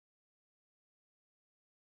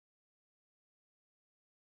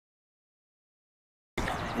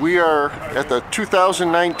We are at the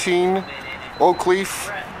 2019 Oak Leaf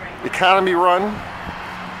Economy Run.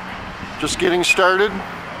 Just getting started.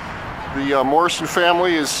 The Morrison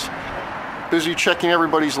family is busy checking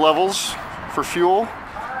everybody's levels for fuel.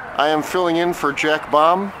 I am filling in for Jack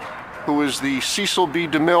Bahm, who is the Cecil B.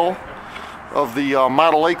 DeMille of the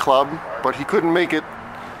Model A Club, but he couldn't make it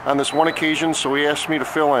on this one occasion, so he asked me to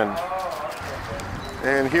fill in.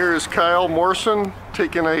 And here is Kyle Morrison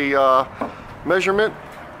taking a measurement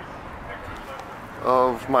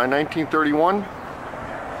of my 1931.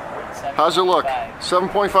 How's it look?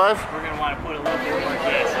 7.5? We're going to want to put a little bit more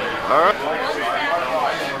gas in. All right.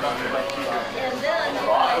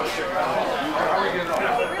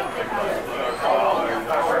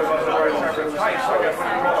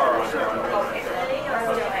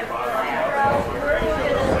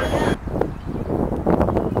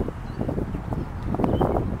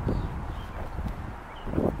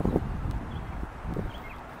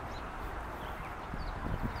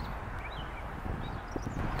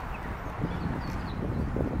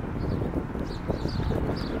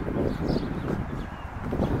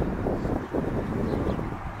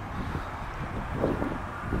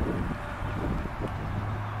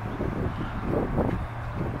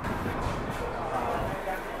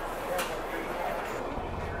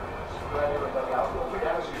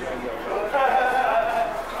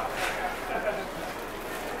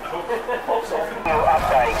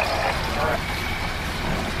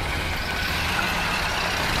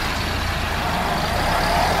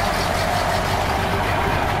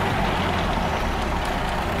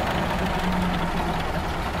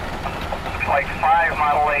 Like 5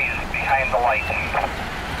 Model A's behind the light.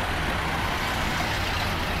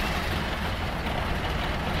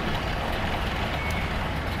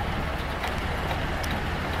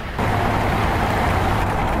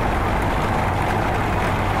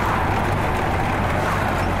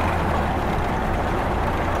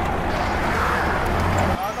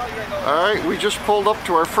 Alright, we just pulled up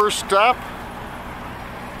to our first stop.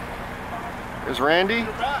 There's Randy.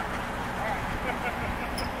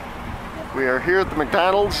 We are here at the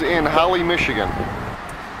McDonald's in Holly, Michigan.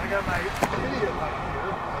 I got my video light here.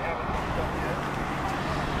 I haven't done yet.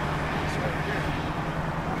 It's right here.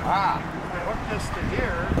 Ah! If I hook this to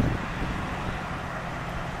here,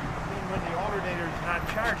 then when the alternator is not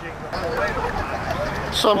charging, the whole way.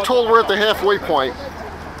 So I'm told we're at the halfway point.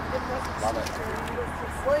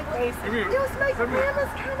 It was my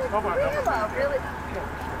grandma's kind of grandma, really.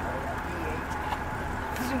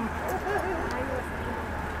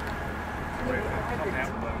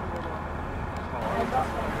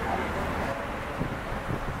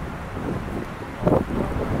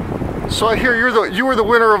 So I hear you were the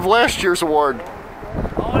winner of last year's award.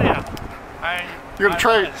 Oh yeah. You're gonna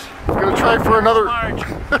try for another.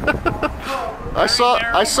 I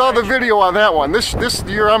saw the video on that one. This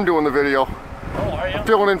year I'm doing the video. Oh, are you?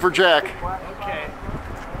 Filling in for Jack. Okay.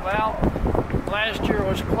 Well, last year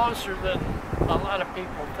was closer than a lot of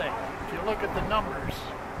people think. If you look at the numbers,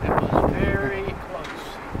 it was very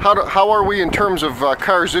close. How are we in terms of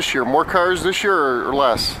cars this year? More cars this year or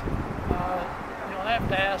less? You'll have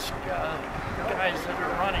to ask the guys that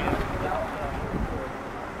are running it.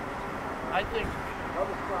 I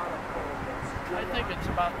think it's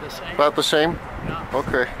about the same. About the same? Yeah.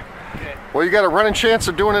 Okay. Well, you got a running chance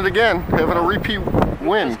of doing it again, having a repeat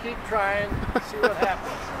win. Just keep trying, see what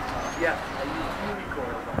happens. Yeah, I use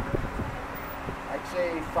unicorn. I'd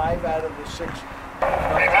say 5 out of the 6.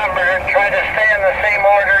 Remember, try to stay in the same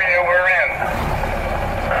order you were in.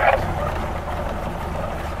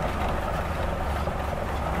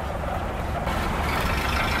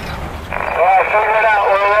 Well, figure it out.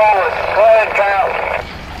 We're rolling. Go ahead, Kyle.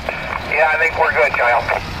 Yeah, I think we're good, Kyle.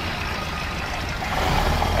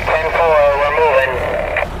 10-4, we're moving.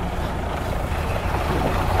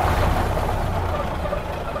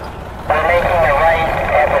 We're making a right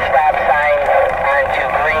at the stop sign onto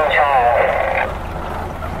Green Channel.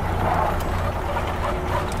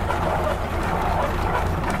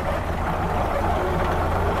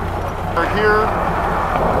 We're here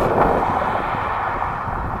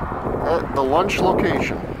at the lunch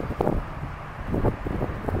location.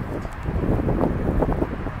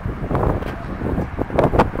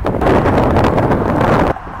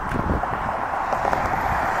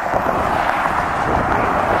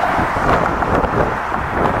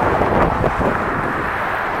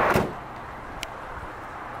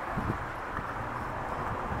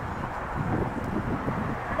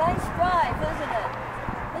 Nice drive, isn't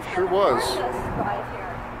it? Sure was.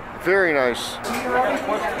 Very nice.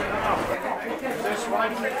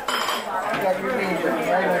 Got your name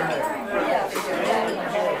right on there.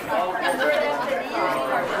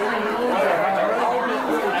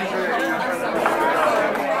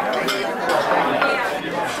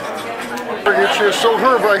 Get you. So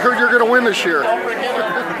Herb, I heard you're going to win this year. All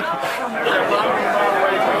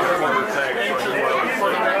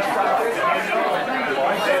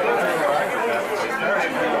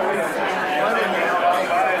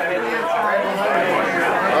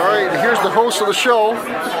right, here's the host of the show.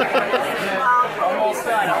 Almost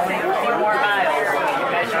done. Only a few more miles.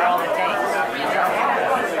 Measure all the tanks.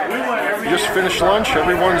 Just finished lunch.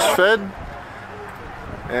 Everyone's fed.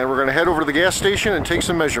 And we're going to head over to the gas station and take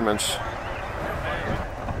some measurements.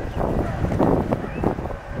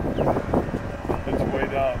 It's way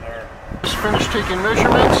down there. Just finished taking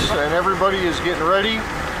measurements and everybody is getting ready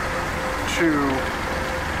to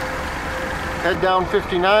head down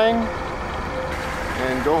 59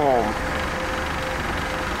 and go home.